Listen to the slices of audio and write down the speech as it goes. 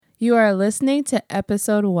You are listening to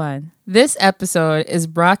episode 1. This episode is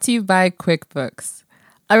brought to you by QuickBooks.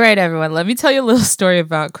 All right, everyone, let me tell you a little story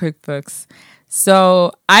about QuickBooks.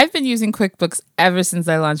 So I've been using QuickBooks ever since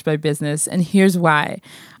I launched my business, and here's why.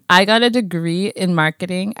 I got a degree in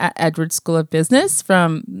marketing at Edwards School of Business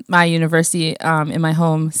from my university in my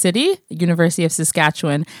home city, University of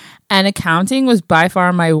Saskatchewan, and accounting was by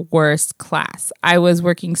far my worst class. I was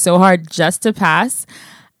working so hard just to pass.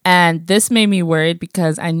 And this made me worried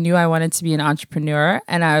because I knew I wanted to be an entrepreneur.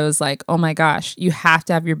 And I was like, oh my gosh, you have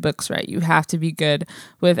to have your books right. You have to be good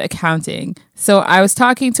with accounting. So I was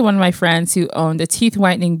talking to one of my friends who owned a teeth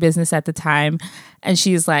whitening business at the time. And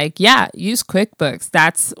she's like, yeah, use QuickBooks.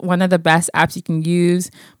 That's one of the best apps you can use.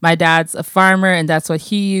 My dad's a farmer and that's what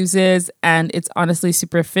he uses. And it's honestly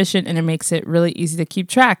super efficient and it makes it really easy to keep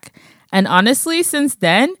track. And honestly, since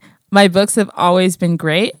then, my books have always been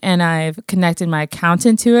great, and I've connected my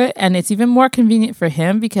accountant to it, and it's even more convenient for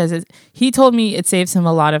him because he told me it saves him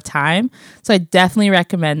a lot of time. So I definitely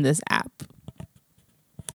recommend this app.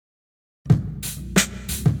 You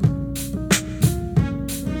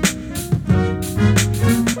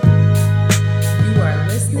are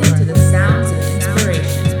listening to the sounds of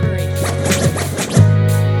inspiration.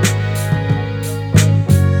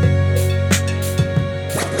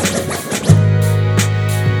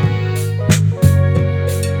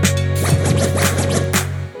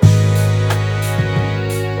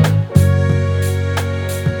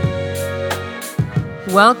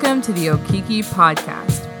 Welcome to the Okiki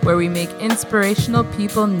Podcast, where we make inspirational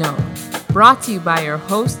people known. Brought to you by your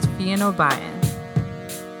host, Fian O'Brien.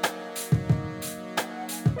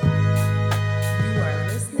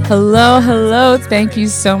 Hello. Thank you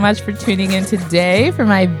so much for tuning in today for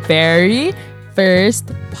my very first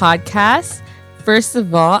podcast. First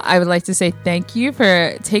of all, I would like to say thank you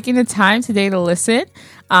for taking the time today to listen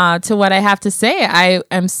to what I have to say. I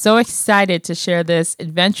am so excited to share this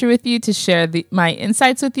adventure with you, to share my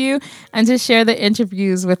insights with you, and to share the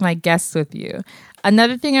interviews with my guests with you.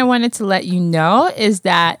 Another thing I wanted to let you know is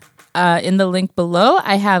that in the link below,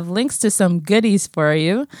 I have links to some goodies for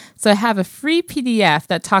you. So I have a free PDF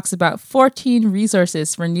that talks about 14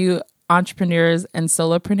 resources for new entrepreneurs and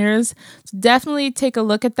solopreneurs. So definitely take a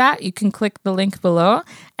look at that. You can click the link below.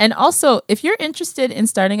 And also, if you're interested in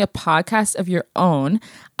starting a podcast of your own,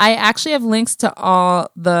 I actually have links to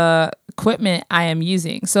all the equipment I am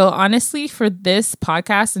using. So honestly, for this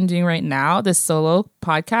podcast I'm doing right now, this solo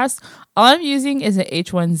podcast, all I'm using is an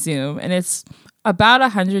H1 Zoom, and it's about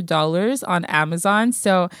 $100 on Amazon.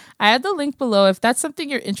 So I have the link below. If that's something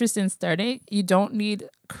you're interested in starting, you don't need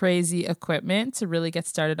crazy equipment to really get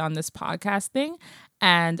started on this podcast thing.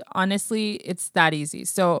 And honestly, it's that easy.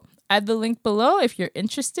 So I have the link below if you're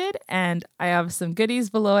interested. And I have some goodies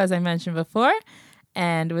below, as I mentioned before.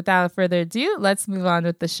 And without further ado, let's move on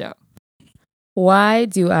with the show. Why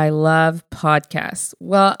do I love podcasts?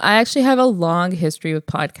 Well, I actually have a long history with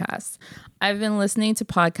podcasts. I've been listening to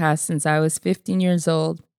podcasts since I was 15 years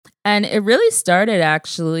old. And it really started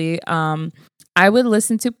actually, I would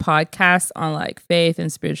listen to podcasts on like faith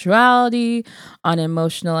and spirituality, on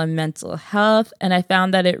emotional and mental health. And I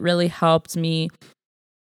found that it really helped me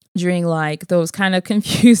during like those kind of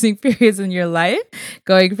confusing periods in your life,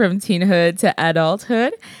 going from teenhood to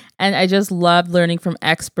adulthood. And I just loved learning from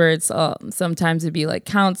experts. Sometimes it'd be like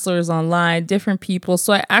counselors online, different people.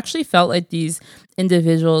 So I actually felt like these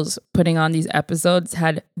individuals putting on these episodes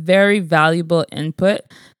had very valuable input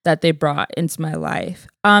that they brought into my life.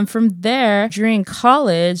 From there, during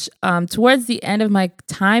college, towards the end of my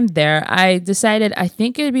time there, I decided I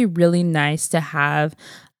think it'd be really nice to have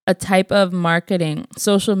a type of marketing,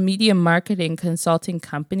 social media marketing consulting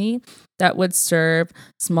company that would serve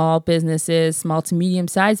small businesses, small to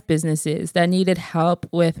medium-sized businesses that needed help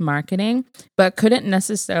with marketing, but couldn't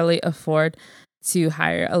necessarily afford to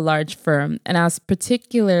hire a large firm. And I was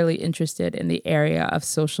particularly interested in the area of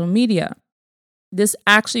social media. This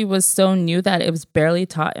actually was so new that it was barely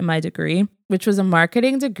taught in my degree, which was a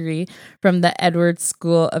marketing degree from the Edwards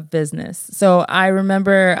School of Business. So I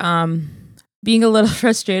remember being a little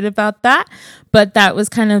frustrated about that, but that was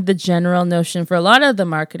kind of the general notion for a lot of the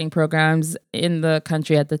marketing programs in the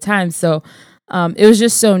country at the time. So it was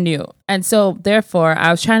just so new. And so therefore,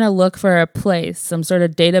 I was trying to look for a place, some sort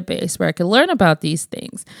of database where I could learn about these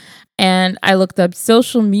things. And I looked up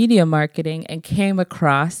social media marketing and came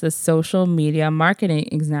across the Social Media Marketing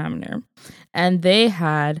Examiner. And they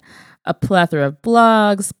had a plethora of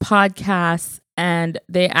blogs, podcasts, and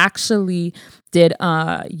they actually did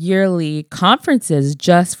yearly conferences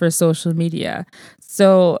just for social media.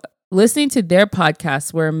 So listening to their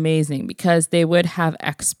podcasts were amazing because they would have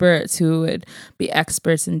experts who would be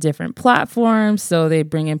experts in different platforms. So they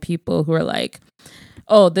bring in people who are like,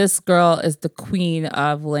 oh, this girl is the queen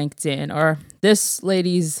of LinkedIn, or this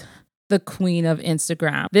lady's the queen of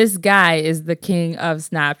Instagram. This guy is the king of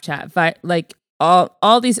Snapchat. Like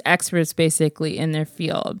all these experts basically in their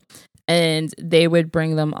field. And they would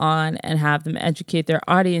bring them on and have them educate their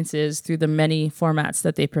audiences through the many formats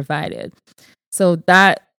that they provided. So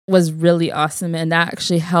that was really awesome. And that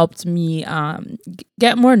actually helped me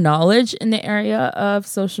get more knowledge in the area of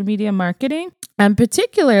social media marketing. And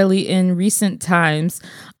particularly in recent times,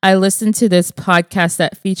 I listened to this podcast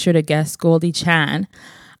that featured a guest, Goldie Chan.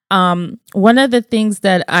 One of the things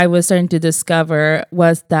that I was starting to discover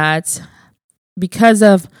was that because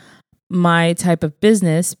of my type of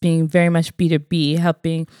business being very much B2B,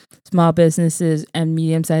 helping small businesses and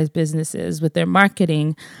medium-sized businesses with their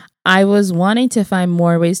marketing, I was wanting to find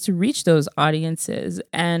more ways to reach those audiences.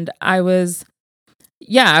 And I was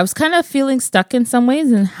kind of feeling stuck in some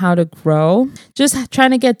ways in how to grow, just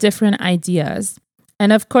trying to get different ideas.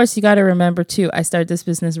 And of course, you got to remember too, I started this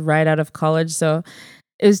business right out of college. So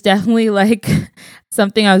it was definitely like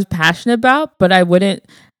something I was passionate about, but I wouldn't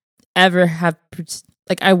ever have,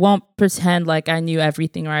 I won't pretend like I knew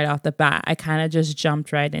everything right off the bat. I kind of just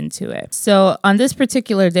jumped right into it. So on this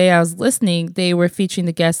particular day I was listening, they were featuring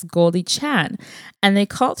the guest Goldie Chan, and they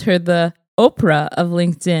called her the Oprah of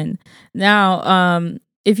LinkedIn. Now,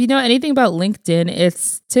 if you know anything about LinkedIn,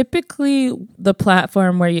 it's typically the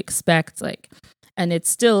platform where you expect and it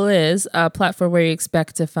still is a platform where you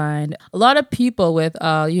expect to find a lot of people with,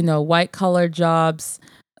 white collar jobs.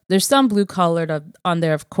 There's some blue collar on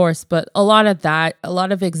there, of course, but a lot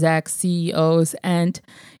of execs, CEOs. And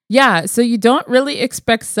yeah, so you don't really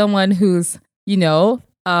expect someone who's,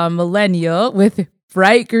 a millennial with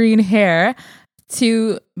bright green hair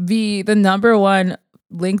to be the number one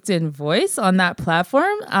LinkedIn voice on that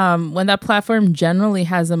platform, when that platform generally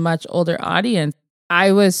has a much older audience.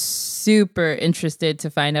 I was super interested to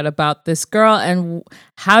find out about this girl and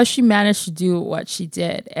how she managed to do what she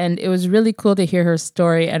did. And it was really cool to hear her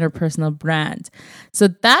story and her personal brand. So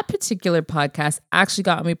that particular podcast actually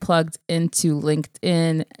got me plugged into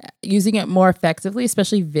LinkedIn, using it more effectively,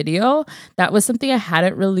 especially video. That was something I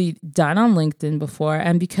hadn't really done on LinkedIn before.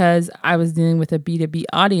 And because I was dealing with a B2B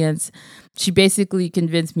audience, she basically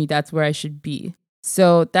convinced me that's where I should be.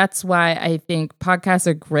 So that's why I think podcasts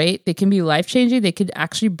are great. They can be life-changing. They could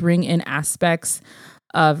actually bring in aspects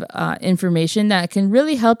of information that can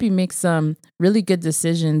really help you make some really good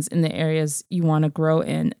decisions in the areas you want to grow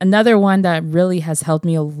in. Another one that really has helped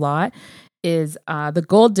me a lot is the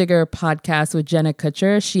Gold Digger podcast with Jenna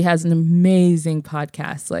Kutcher. She has an amazing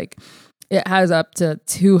podcast. It has up to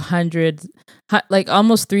 200,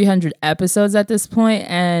 almost 300 episodes at this point,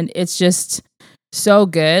 and it's just so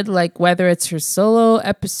good. Whether it's her solo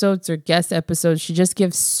episodes or guest episodes, she just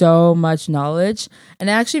gives so much knowledge. And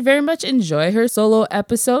I actually very much enjoy her solo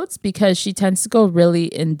episodes because she tends to go really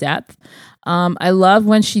in depth. I love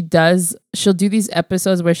when she'll do these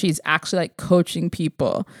episodes where she's actually coaching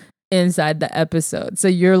people inside the episode. So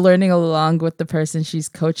you're learning along with the person she's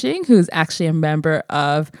coaching, who's actually a member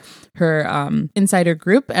of her insider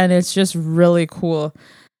group. And it's just really cool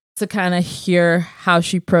to kind of hear how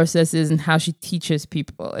she processes and how she teaches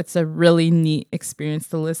people. It's a really neat experience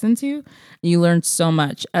to listen to. You learn so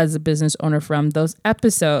much as a business owner from those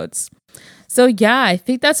episodes. So yeah, I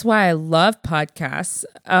think that's why I love podcasts.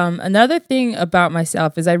 Another thing about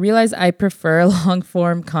myself is I realize I prefer long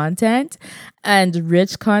form content and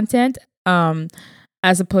rich content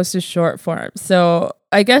as opposed to short form. So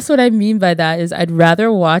I guess what I mean by that is I'd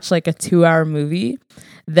rather watch a 2-hour movie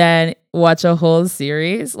than watch a whole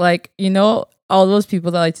series. All those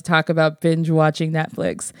people that like to talk about binge watching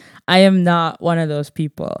Netflix. I am not one of those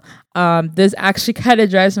people. This actually kind of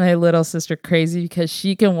drives my little sister crazy because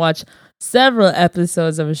she can watch several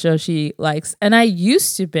episodes of a show she likes. And I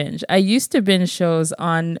used to binge shows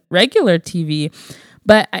on regular TV.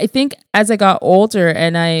 But I think as I got older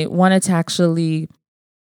and I wanted to actually,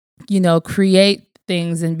 create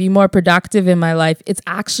things and be more productive in my life, it's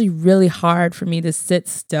actually really hard for me to sit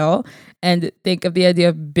still and think of the idea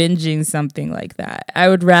of binging something like that. I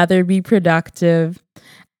would rather be productive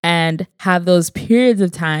and have those periods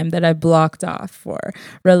of time that I blocked off for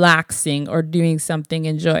relaxing or doing something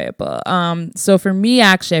enjoyable. So for me,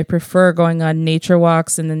 actually, I prefer going on nature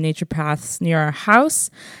walks in the nature paths near our house.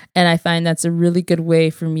 And I find that's a really good way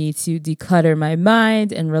for me to declutter my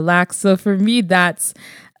mind and relax. So for me, that's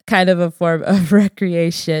kind of a form of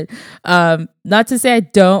recreation. Not to say I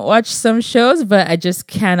don't watch some shows, but I just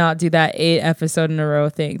cannot do that 8 episode in a row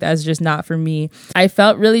thing. That's just not for me. I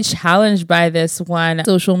felt really challenged by this one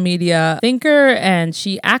social media thinker, and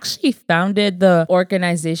she actually founded the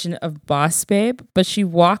organization of Boss Babe, but she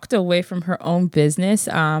walked away from her own business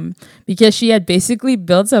because she had basically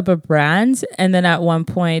built up a brand, and then at one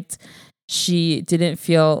point she didn't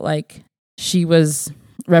feel like she was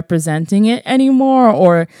representing it anymore,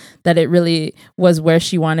 or that it really was where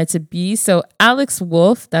she wanted to be. So Alex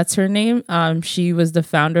Wolf, that's her name, she was the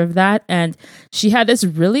founder of that, and she had this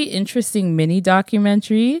really interesting mini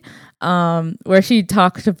documentary where she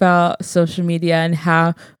talked about social media and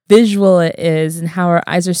how visual it is and how our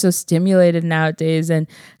eyes are so stimulated nowadays, and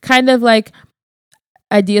kind of like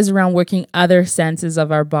ideas around working other senses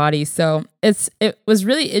of our body. So it was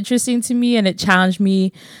really interesting to me, and it challenged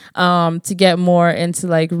me to get more into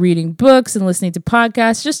like reading books and listening to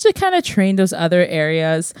podcasts, just to kind of train those other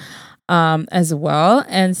areas as well.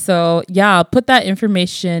 And so, yeah, I'll put that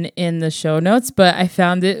information in the show notes, but I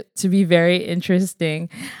found it to be very interesting.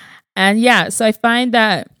 And yeah, so I find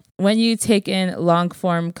that when you take in long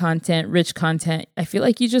form content, rich content, I feel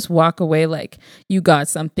like you just walk away like you got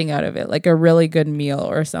something out of it, like a really good meal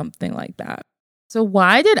or something like that. So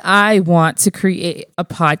why did I want to create a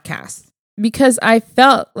podcast? Because I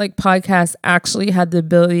felt like podcasts actually had the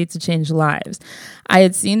ability to change lives. I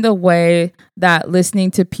had seen the way that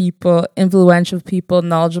listening to people, influential people,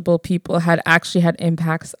 knowledgeable people had actually had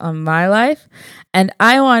impacts on my life. And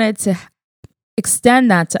I wanted to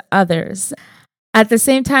extend that to others. At the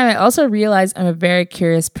same time, I also realized I'm a very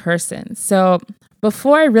curious person. So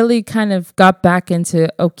before I really kind of got back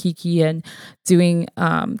into Okiki and doing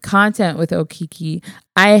content with Okiki,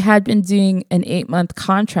 I had been doing an 8-month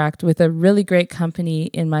contract with a really great company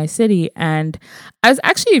in my city, and I was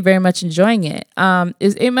actually very much enjoying it. It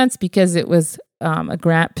was 8 months because it was a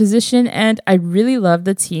grant position, and I really loved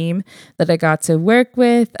the team that I got to work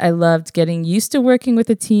with. I loved getting used to working with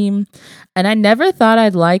a team, and I never thought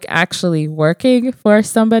I'd like actually working for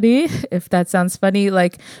somebody, if that sounds funny,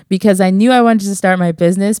 like because I knew I wanted to start my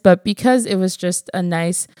business, but because it was just a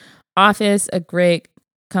nice office, a great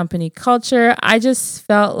company culture, I just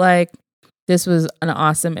felt like this was an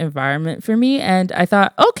awesome environment for me. And I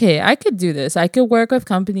thought, okay, I could do this. I could work with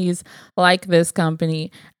companies like this company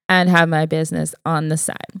and have my business on the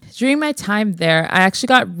side. During my time there, I actually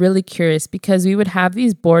got really curious because we would have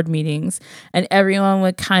these board meetings and everyone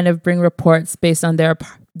would kind of bring reports based on their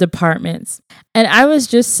departments. And I was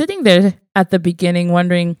just sitting there at the beginning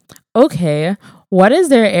wondering, okay, what is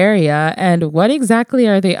their area and what exactly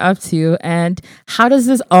are they up to and how does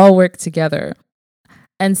this all work together?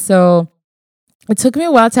 And so it took me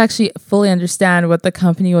a while to actually fully understand what the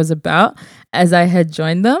company was about as I had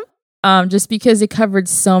joined them. Just because it covered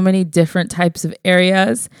so many different types of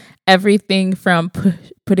areas, everything from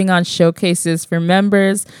putting on showcases for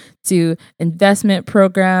members to investment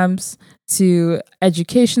programs to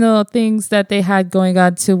educational things that they had going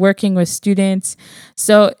on to working with students.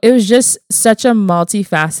 So it was just such a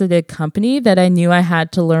multifaceted company that I knew I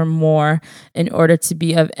had to learn more in order to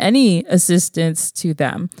be of any assistance to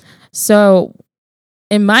them. So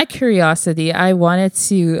in my curiosity, I wanted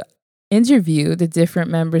to interview the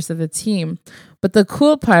different members of the team. But the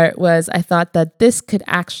cool part was I thought that this could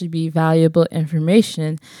actually be valuable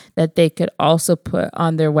information that they could also put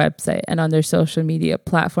on their website and on their social media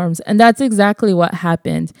platforms. And that's exactly what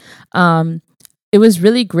happened. It was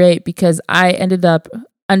really great because I ended up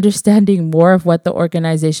understanding more of what the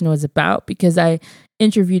organization was about because I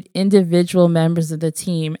interviewed individual members of the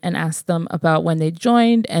team and asked them about when they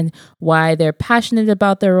joined and why they're passionate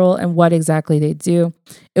about their role and what exactly they do.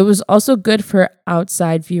 It was also good for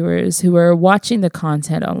outside viewers who were watching the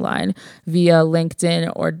content online via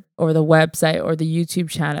LinkedIn or the website or the YouTube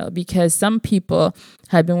channel because some people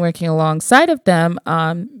had been working alongside of them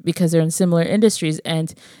because they're in similar industries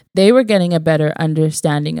and they were getting a better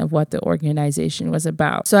understanding of what the organization was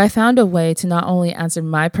about. So I found a way to not only answer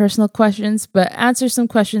my personal questions, but answer some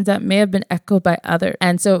questions that may have been echoed by others.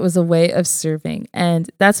 And so it was a way of serving.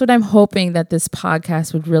 And that's what I'm hoping that this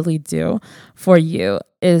podcast would really do for you,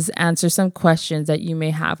 is answer some questions that you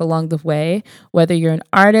may have along the way, whether you're an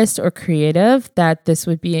artist or creative, that this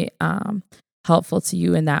would be helpful to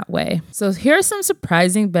you in that way. So here are some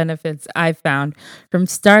surprising benefits I found from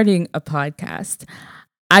starting a podcast.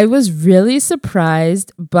 I was really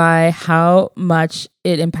surprised by how much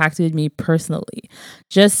it impacted me personally,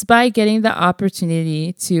 just by getting the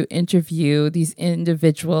opportunity to interview these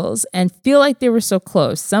individuals and feel like they were so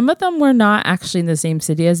close. Some of them were not actually in the same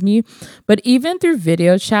city as me, but even through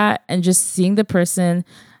video chat and just seeing the person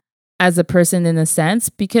as a person in a sense,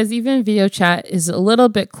 because even video chat is a little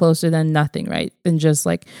bit closer than nothing, right? Than just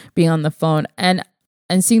like being on the phone. And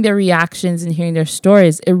seeing their reactions and hearing their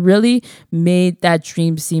stories, it really made that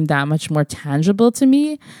dream seem that much more tangible to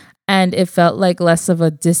me. And it felt like less of a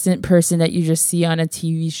distant person that you just see on a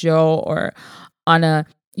TV show or on a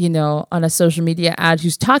social media ad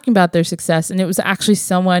who's talking about their success. And it was actually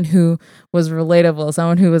someone who was relatable,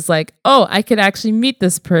 someone who was like, oh, I could actually meet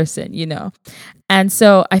this person, And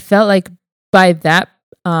so I felt like by that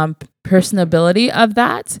personability of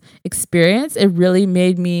that experience, it really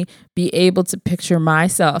made me be able to picture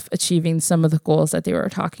myself achieving some of the goals that they were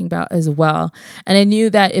talking about as well. And I knew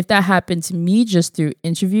that if that happened to me just through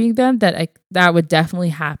interviewing them, that would definitely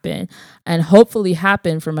happen and hopefully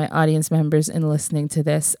happen for my audience members in listening to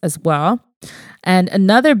this as well. And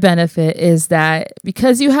another benefit is that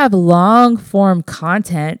because you have long form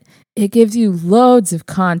content, it gives you loads of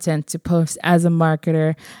content to post as a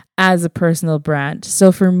marketer, as a personal brand.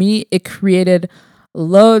 So for me, it created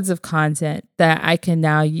loads of content that I can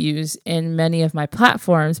now use in many of my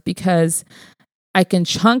platforms because I can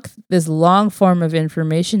chunk this long form of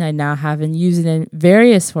information I now have and use it in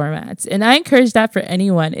various formats. And I encourage that for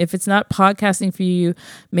anyone. If it's not podcasting for you,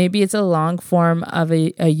 maybe it's a long form of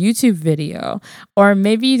a YouTube video, or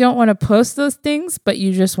maybe you don't want to post those things, but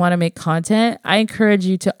you just want to make content. I encourage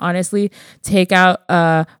you to honestly take out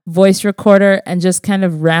a voice recorder and just kind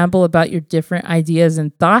of ramble about your different ideas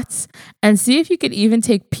and thoughts and see if you could even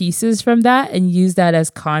take pieces from that and use that as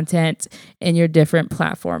content in your different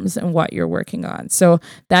platforms and what you're working on. So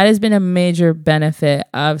that has been a major benefit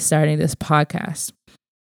of starting this podcast.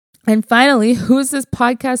 And finally, who's this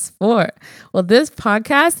podcast for? Well, this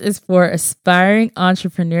podcast is for aspiring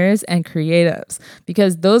entrepreneurs and creatives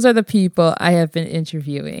because those are the people I have been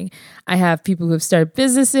interviewing. I have people who have started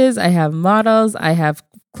businesses, I have models, I have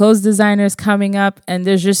clothes designers coming up, and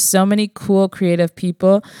there's just so many cool creative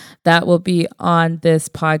people that will be on this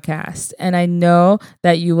podcast. And I know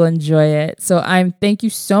that you will enjoy it. So thank you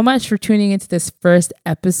so much for tuning into this first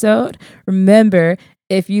episode. Remember,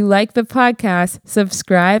 if you like the podcast,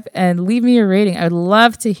 subscribe and leave me a rating. I would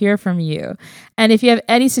love to hear from you. And if you have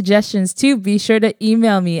any suggestions too, be sure to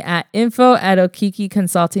email me at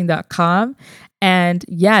info@okikiconsulting.com. And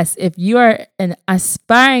yes, if you are an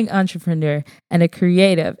aspiring entrepreneur and a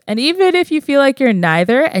creative, and even if you feel like you're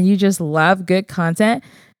neither and you just love good content,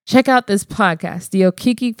 check out this podcast, the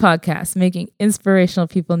Okiki Podcast, making inspirational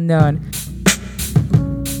people known.